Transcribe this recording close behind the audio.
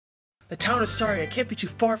The town of Saria can't be too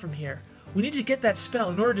far from here. We need to get that spell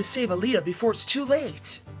in order to save Alita before it's too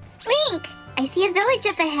late. Link! I see a village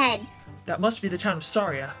up ahead. That must be the town of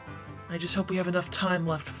Saria. I just hope we have enough time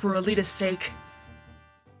left for Alita's sake.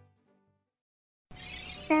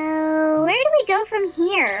 So, where do we go from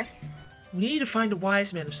here? We need to find a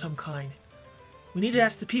wise man of some kind. We need to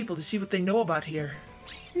ask the people to see what they know about here.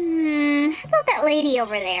 How about that lady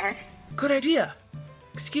over there? Good idea.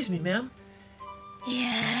 Excuse me, ma'am.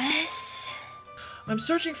 Yes? I'm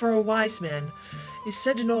searching for a wise man. He's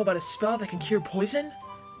said to know about a spell that can cure poison.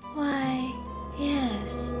 Why,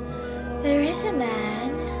 yes. There is a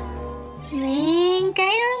man. Link,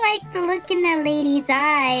 I don't like the look in that lady's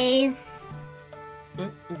eyes.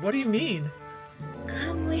 What do you mean?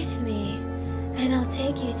 Come with me, and I'll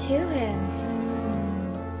take you to him.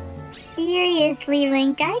 Seriously,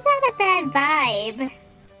 Link, I got a bad vibe.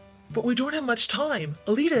 But we don't have much time.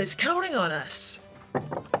 Alita is counting on us.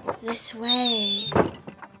 This way.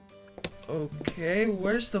 Okay,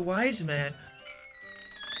 where's the wise man?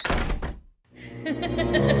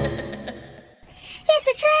 It's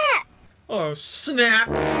a trap! Oh, snap!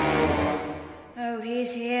 Oh,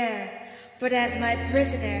 he's here, but as my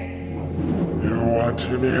prisoner. You want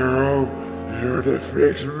him, hero? You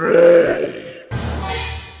defeat me!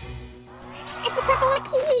 It's a purple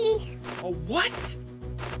key! A what?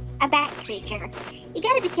 A bat creature. You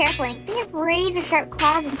gotta be careful, Link. They have razor-sharp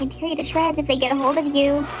claws and can tear you to shreds if they get a hold of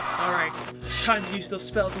you. Alright, time to use those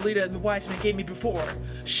spells Alita and the wise man gave me before.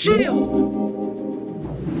 Shield!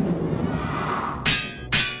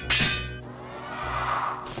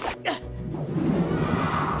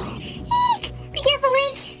 Eek! Be careful,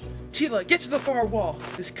 Link! Teela, get to the far wall.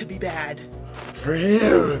 This could be bad. For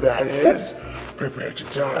you, that is. Prepare to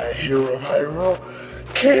die, hero of Hyrule.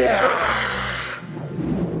 Kia!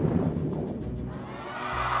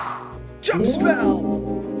 Jump spell!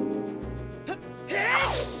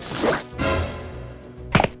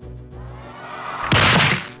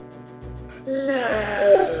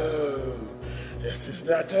 No! This is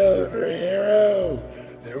not over, hero.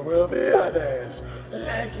 There will be others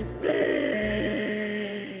like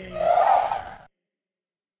me.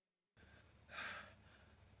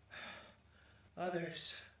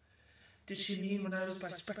 Others? Did she mean when I was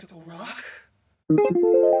by Spectacle Rock?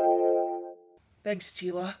 Thanks,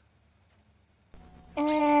 Teela.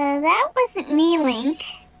 That wasn't me, Link.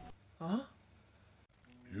 Huh?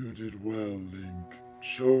 You did well, Link.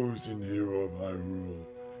 Chosen hero of Hyrule.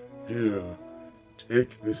 Here,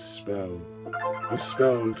 take this spell. The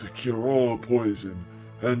spell to cure all poison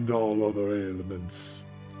and all other ailments.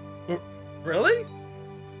 Really?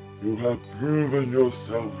 You have proven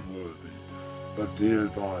yourself worthy, but be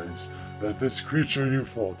advised that this creature you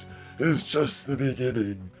fought is just the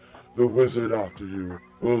beginning. The wizard after you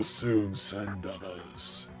will soon send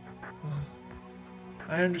others.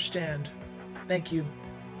 I understand. Thank you.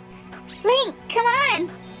 Link, come on!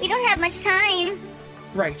 We don't have much time.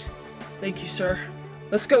 Right. Thank you, sir.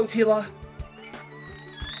 Let's go, Teela.